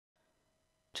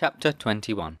Chapter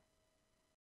 21.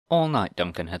 All night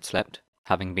Duncan had slept,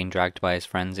 having been dragged by his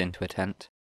friends into a tent.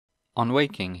 On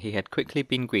waking, he had quickly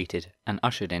been greeted and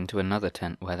ushered into another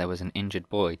tent where there was an injured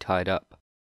boy tied up.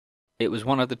 It was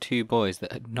one of the two boys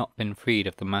that had not been freed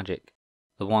of the magic,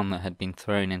 the one that had been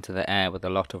thrown into the air with a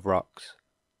lot of rocks.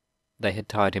 They had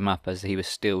tied him up as he was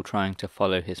still trying to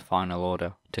follow his final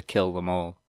order, to kill them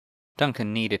all.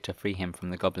 Duncan needed to free him from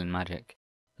the goblin magic.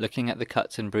 Looking at the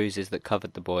cuts and bruises that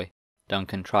covered the boy,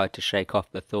 Duncan tried to shake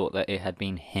off the thought that it had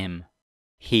been him.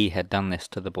 He had done this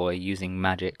to the boy using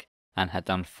magic, and had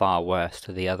done far worse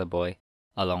to the other boy,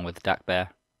 along with Dakbear.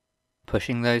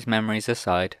 Pushing those memories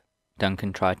aside,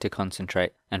 Duncan tried to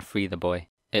concentrate and free the boy.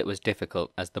 It was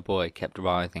difficult as the boy kept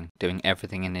writhing, doing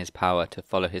everything in his power to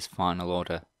follow his final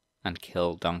order and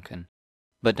kill Duncan.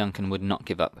 But Duncan would not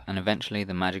give up, and eventually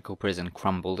the magical prison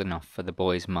crumbled enough for the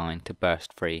boy's mind to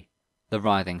burst free. The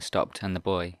writhing stopped, and the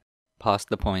boy, past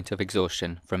the point of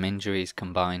exhaustion from injuries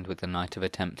combined with the night of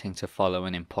attempting to follow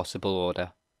an impossible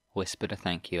order, whispered a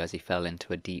thank you as he fell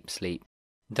into a deep sleep.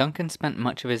 Duncan spent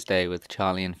much of his day with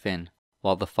Charlie and Finn,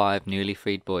 while the 5 newly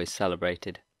freed boys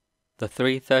celebrated. The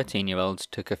 3 13-year-olds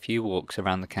took a few walks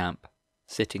around the camp,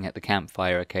 sitting at the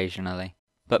campfire occasionally,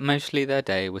 but mostly their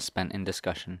day was spent in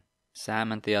discussion.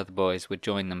 Sam and the other boys would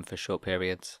join them for short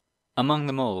periods. Among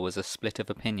them all was a split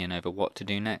of opinion over what to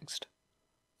do next.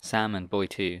 Sam and Boy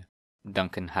 2,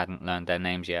 Duncan hadn't learned their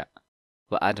names yet,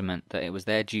 were adamant that it was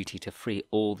their duty to free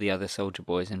all the other soldier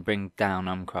boys and bring down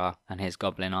Umkra and his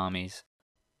goblin armies.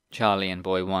 Charlie and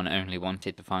Boy 1 only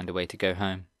wanted to find a way to go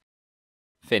home.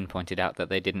 Finn pointed out that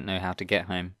they didn't know how to get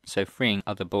home, so freeing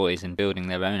other boys and building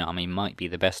their own army might be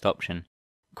the best option,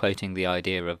 quoting the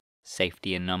idea of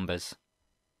safety in numbers.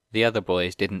 The other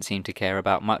boys didn't seem to care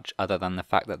about much other than the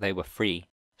fact that they were free,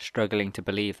 struggling to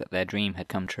believe that their dream had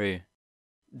come true.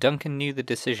 Duncan knew the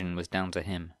decision was down to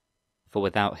him, for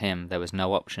without him there was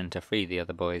no option to free the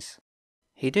other boys.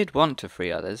 He did want to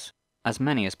free others, as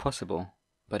many as possible,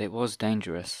 but it was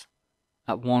dangerous.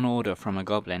 At one order from a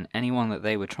goblin, anyone that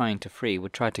they were trying to free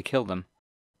would try to kill them.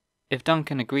 If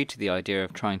Duncan agreed to the idea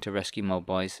of trying to rescue more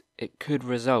boys, it could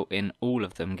result in all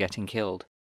of them getting killed.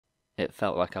 It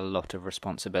felt like a lot of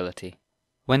responsibility.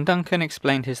 When Duncan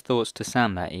explained his thoughts to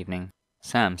Sam that evening,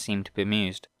 Sam seemed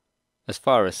bemused. As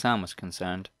far as Sam was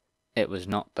concerned, it was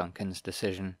not Duncan's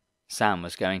decision. Sam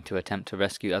was going to attempt to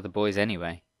rescue other boys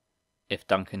anyway. If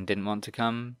Duncan didn't want to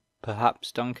come,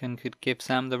 perhaps Duncan could give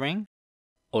Sam the ring?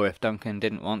 Or if Duncan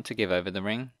didn't want to give over the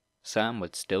ring, Sam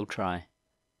would still try.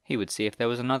 He would see if there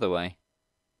was another way.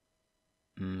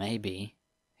 "Maybe,"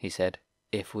 he said,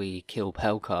 "if we kill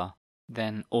Pelkar,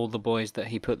 then all the boys that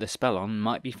he put the spell on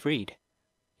might be freed.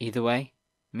 Either way,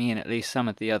 me and at least some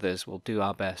of the others will do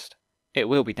our best. It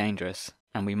will be dangerous,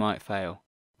 and we might fail.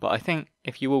 But I think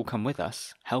if you all come with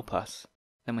us, help us,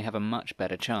 then we have a much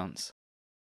better chance."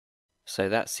 So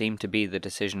that seemed to be the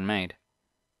decision made.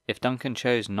 If Duncan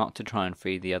chose not to try and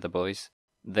free the other boys,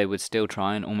 they would still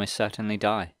try and almost certainly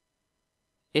die.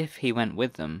 If he went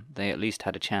with them, they at least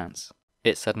had a chance.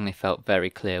 It suddenly felt very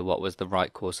clear what was the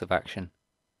right course of action.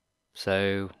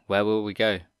 "So, where will we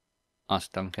go?"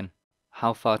 asked Duncan.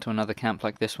 "How far to another camp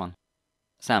like this one?"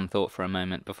 Sam thought for a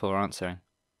moment before answering.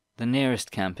 "The nearest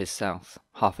camp is south,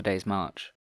 half a day's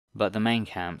march, but the main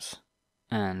camps,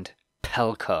 and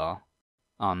Pelkar,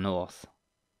 are north."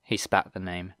 He spat the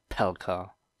name,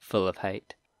 Pelkar, full of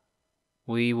hate.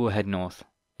 "We will head north,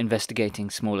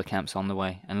 investigating smaller camps on the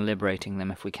way and liberating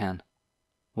them if we can.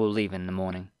 We'll leave in the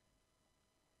morning."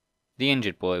 The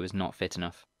injured boy was not fit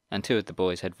enough, and 2 of the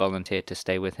boys had volunteered to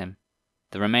stay with him.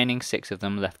 The remaining 6 of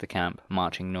them left the camp,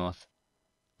 marching north.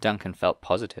 Duncan felt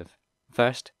positive.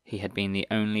 First, he had been the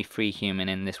only free human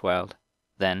in this world.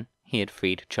 Then, he had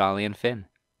freed Charlie and Finn,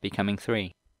 becoming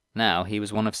 3. Now he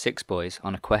was one of 6 boys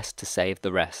on a quest to save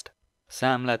the rest.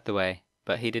 Sam led the way,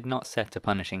 but he did not set a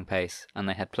punishing pace, and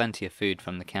they had plenty of food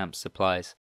from the camp's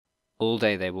supplies. All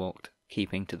day they walked,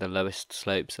 keeping to the lowest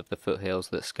slopes of the foothills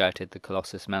that skirted the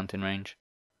Colossus mountain range.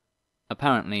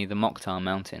 Apparently the Mokhtar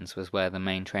Mountains was where the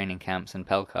main training camps in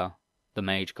Pelkar, the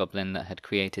mage goblin that had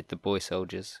created the boy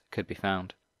soldiers, could be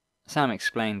found. Sam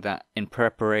explained that, in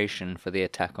preparation for the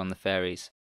attack on the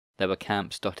fairies, there were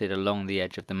camps dotted along the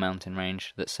edge of the mountain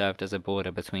range that served as a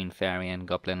border between fairy and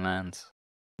goblin lands.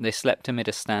 They slept amid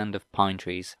a stand of pine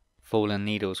trees, fallen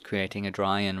needles creating a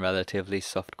dry and relatively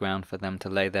soft ground for them to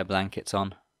lay their blankets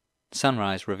on.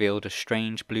 Sunrise revealed a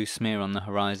strange blue smear on the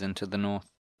horizon to the north.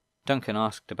 Duncan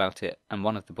asked about it, and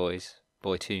one of the boys,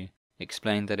 Boy 2,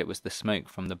 explained that it was the smoke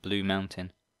from the Blue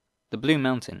Mountain. The Blue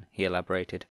Mountain, he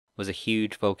elaborated, was a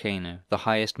huge volcano, the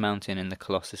highest mountain in the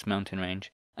Colossus mountain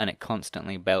range, and it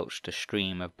constantly belched a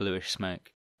stream of bluish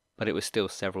smoke. but it was still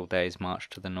several days' march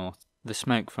to the north. The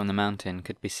smoke from the mountain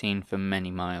could be seen for many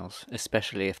miles,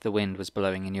 especially if the wind was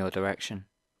blowing in your direction.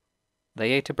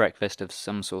 They ate a breakfast of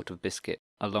some sort of biscuit,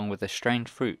 along with a strange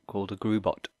fruit called a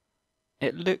grubot.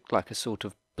 It looked like a sort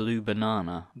of blue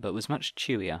banana, but was much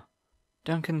chewier.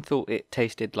 Duncan thought it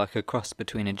tasted like a cross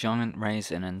between a giant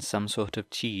raisin and some sort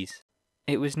of cheese.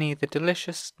 It was neither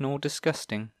delicious nor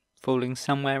disgusting, falling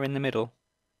somewhere in the middle.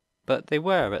 But they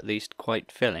were at least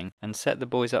quite filling, and set the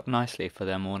boys up nicely for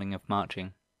their morning of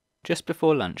marching. Just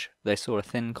before lunch, they saw a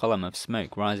thin column of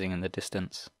smoke rising in the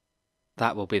distance.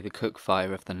 "That will be the cook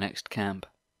fire of the next camp,"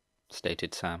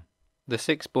 stated Sam. The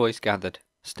 6 boys gathered,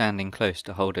 standing close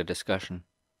to hold a discussion.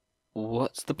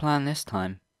 "What's the plan this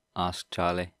time?" asked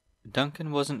Charlie.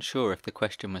 Duncan wasn't sure if the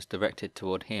question was directed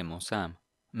toward him or Sam.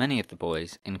 Many of the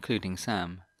boys, including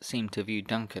Sam, seemed to view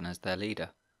Duncan as their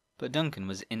leader, but Duncan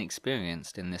was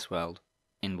inexperienced in this world,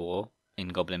 in war, in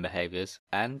goblin behaviours,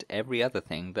 and every other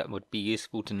thing that would be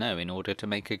useful to know in order to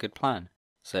make a good plan,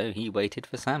 so he waited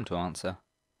for Sam to answer.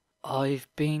 "I've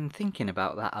been thinking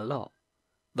about that a lot,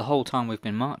 the whole time we've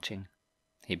been marching,"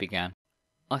 he began.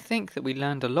 "I think that we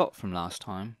learned a lot from last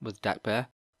time with Dakbear.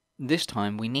 This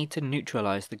time we need to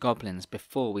neutralise the goblins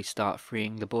before we start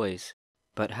freeing the boys,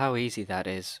 but how easy that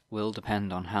is will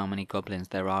depend on how many goblins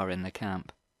there are in the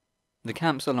camp. The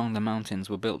camps along the mountains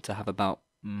were built to have about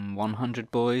 100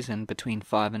 boys and between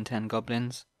 5 and 10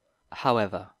 goblins.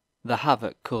 However, the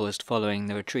havoc caused following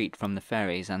the retreat from the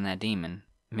fairies and their demon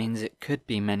means it could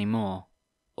be many more,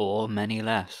 or many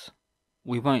less.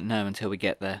 We won't know until we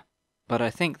get there, but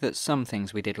I think that some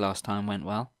things we did last time went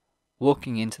well.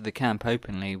 Walking into the camp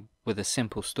openly with a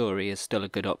simple story is still a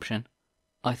good option.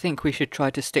 I think we should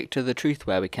try to stick to the truth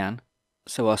where we can.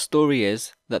 So our story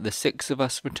is that the 6 of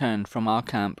us returned from our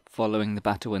camp following the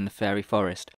battle in the fairy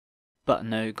forest, but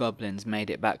no goblins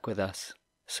made it back with us,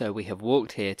 so we have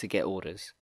walked here to get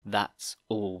orders. That's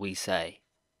all we say."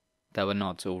 There were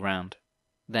nods all round.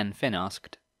 Then Finn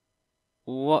asked,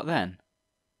 "What then?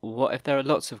 What if there are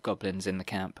lots of goblins in the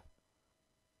camp?"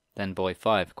 Then Boy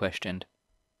 5 questioned,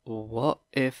 "What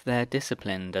if they're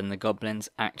disciplined and the goblins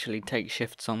actually take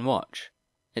shifts on watch?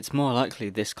 It's more likely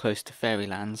this close to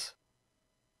fairylands."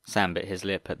 Sam bit his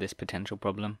lip at this potential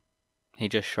problem. He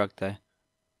just shrugged though.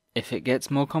 "If it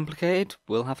gets more complicated,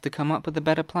 we'll have to come up with a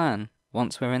better plan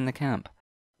once we're in the camp.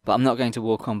 But I'm not going to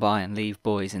walk on by and leave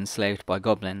boys enslaved by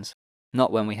goblins,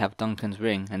 not when we have Duncan's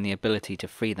ring and the ability to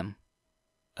free them."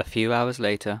 A few hours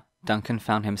later, Duncan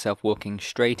found himself walking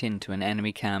straight into an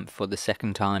enemy camp for the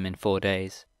second time in 4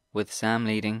 days. With Sam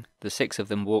leading, the 6 of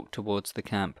them walked towards the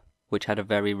camp, which had a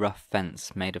very rough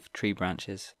fence made of tree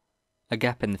branches. A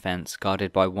gap in the fence,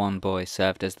 guarded by 1 boy,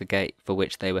 served as the gate for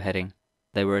which they were heading.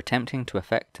 They were attempting to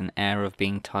affect an air of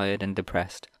being tired and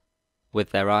depressed,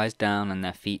 with their eyes down and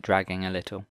their feet dragging a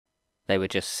little. They were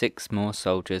just 6 more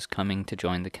soldiers coming to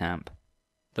join the camp.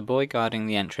 The boy guarding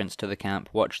the entrance to the camp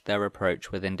watched their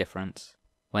approach with indifference.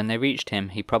 When they reached him,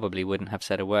 he probably wouldn't have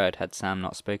said a word had Sam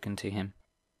not spoken to him.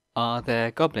 "Are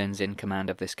there goblins in command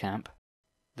of this camp?"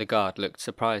 The guard looked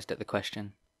surprised at the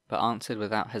question, but answered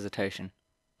without hesitation.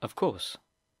 "Of course.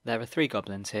 There are 3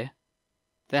 goblins here.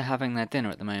 They're having their dinner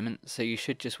at the moment, so you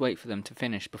should just wait for them to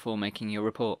finish before making your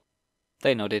report."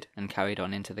 They nodded and carried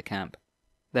on into the camp.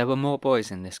 There were more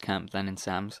boys in this camp than in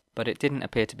Sam's, but it didn't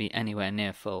appear to be anywhere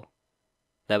near full.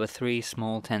 There were 3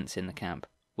 small tents in the camp,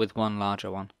 with 1 larger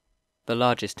one. The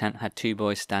largest tent had 2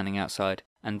 boys standing outside,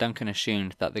 and Duncan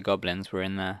assumed that the goblins were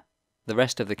in there. The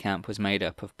rest of the camp was made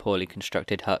up of poorly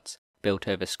constructed huts, built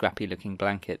over scrappy-looking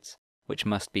blankets, which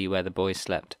must be where the boys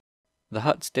slept. The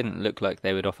huts didn't look like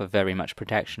they would offer very much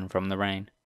protection from the rain.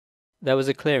 There was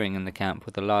a clearing in the camp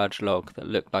with a large log that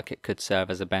looked like it could serve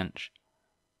as a bench.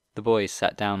 The boys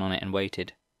sat down on it and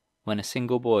waited. When a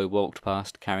single boy walked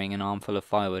past carrying an armful of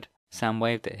firewood, Sam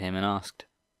waved at him and asked,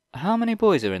 "How many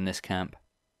boys are in this camp?"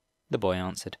 The boy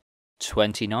answered,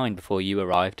 29 before you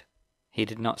arrived." He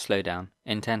did not slow down,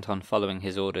 intent on following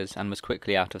his orders, and was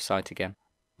quickly out of sight again.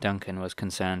 Duncan was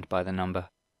concerned by the number.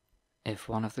 "If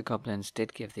one of the goblins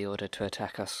did give the order to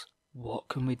attack us, what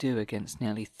can we do against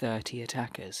nearly 30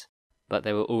 attackers?" But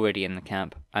they were already in the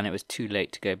camp, and it was too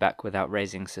late to go back without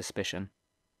raising suspicion.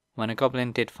 When a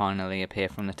goblin did finally appear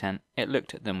from the tent, it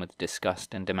looked at them with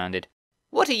disgust and demanded,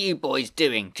 "What are you boys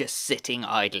doing, just sitting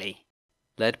idly?"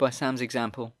 Led by Sam's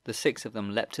example, the 6 of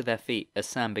them leapt to their feet as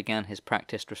Sam began his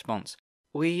practiced response.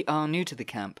 "We are new to the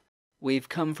camp. We've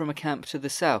come from a camp to the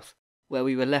south, where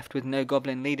we were left with no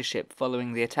goblin leadership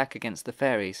following the attack against the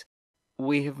fairies.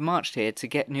 We have marched here to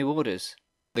get new orders."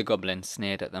 The goblin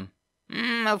sneered at them.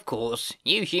 Of course.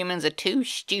 You humans are too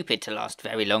stupid to last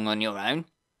very long on your own.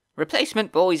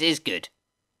 Replacement boys is good."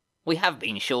 We have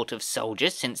been short of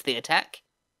soldiers since the attack.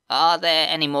 Are there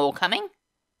any more coming?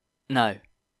 No,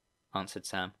 answered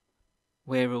Sam.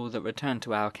 We're all that returned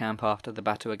to our camp after the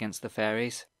battle against the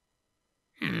fairies.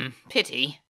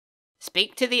 Pity.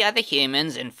 Speak to the other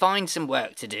humans and find some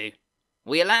work to do.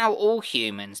 We allow all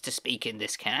humans to speak in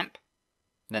this camp.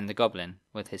 Then the goblin,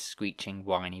 with his screeching,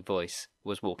 whiny voice,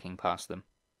 was walking past them.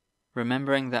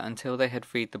 Remembering that until they had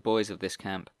freed the boys of this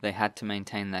camp, they had to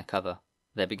maintain their cover,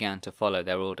 they began to follow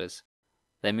their orders.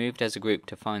 They moved as a group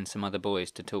to find some other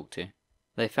boys to talk to.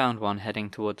 They found one heading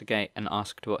toward the gate and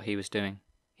asked what he was doing.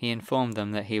 He informed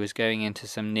them that he was going into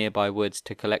some nearby woods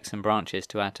to collect some branches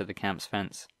to add to the camp's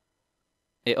fence.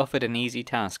 It offered an easy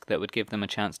task that would give them a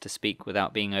chance to speak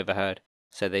without being overheard,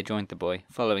 so they joined the boy,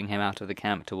 following him out of the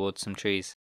camp towards some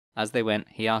trees. As they went,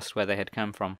 he asked where they had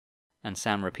come from, and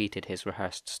Sam repeated his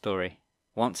rehearsed story.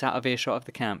 Once out of earshot of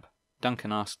the camp,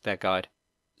 Duncan asked their guide,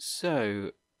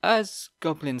 "So, as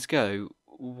goblins go,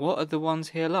 what are the ones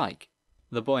here like?"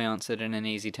 The boy answered in an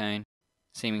easy tone,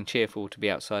 seeming cheerful to be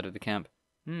outside of the camp.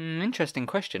 Interesting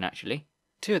question, actually.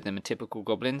 2 of them are typical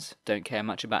goblins, don't care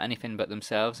much about anything but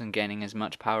themselves and gaining as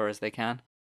much power as they can,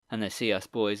 and they see us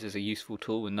boys as a useful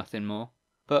tool and nothing more.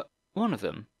 But one of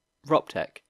them,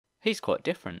 Roptek, he's quite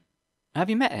different.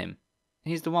 Have you met him?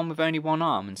 He's the one with only one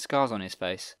arm and scars on his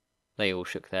face. They all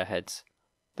shook their heads.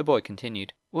 The boy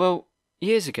continued, "Well,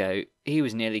 years ago, he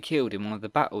was nearly killed in one of the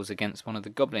battles against one of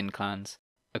the Goblin clans,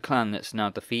 a clan that's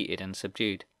now defeated and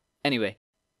subdued. Anyway,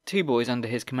 2 boys under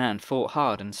his command fought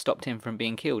hard and stopped him from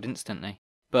being killed instantly.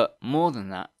 But more than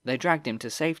that, they dragged him to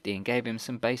safety and gave him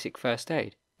some basic first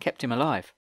aid, kept him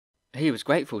alive. He was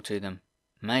grateful to them,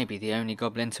 maybe the only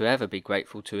goblin to ever be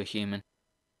grateful to a human.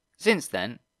 Since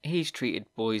then, he's treated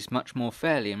boys much more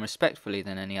fairly and respectfully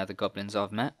than any other goblins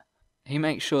I've met. He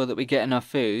makes sure that we get enough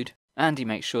food, and he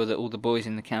makes sure that all the boys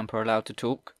in the camp are allowed to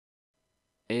talk."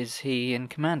 "Is he in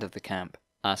command of the camp?"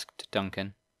 asked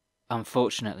Duncan.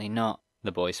 "Unfortunately not,"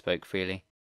 the boy spoke freely.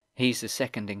 "He's the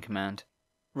second in command.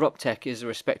 Roptek is a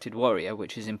respected warrior,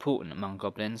 which is important among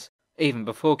goblins. Even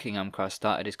before King Umkar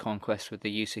started his conquest with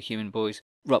the use of human boys,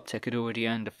 Roptek had already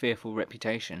earned a fearful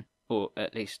reputation, or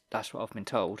at least that's what I've been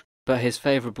told. But his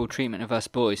favourable treatment of us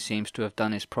boys seems to have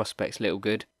done his prospects little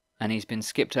good, and he's been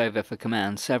skipped over for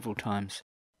command several times.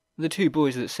 The 2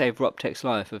 boys that saved Roptek's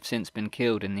life have since been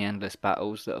killed in the endless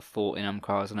battles that have fought in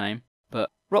Umkar's name, but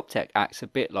Roptek acts a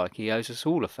bit like he owes us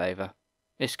all a favour.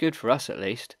 It's good for us at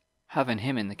least. Having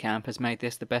him in the camp has made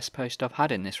this the best post I've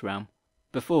had in this realm.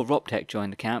 Before Roptek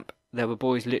joined the camp, there were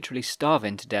boys literally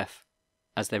starving to death."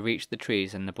 As they reached the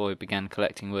trees and the boy began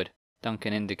collecting wood,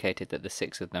 Duncan indicated that the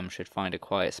 6 of them should find a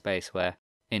quiet space where,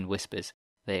 in whispers,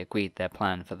 they agreed their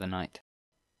plan for the night.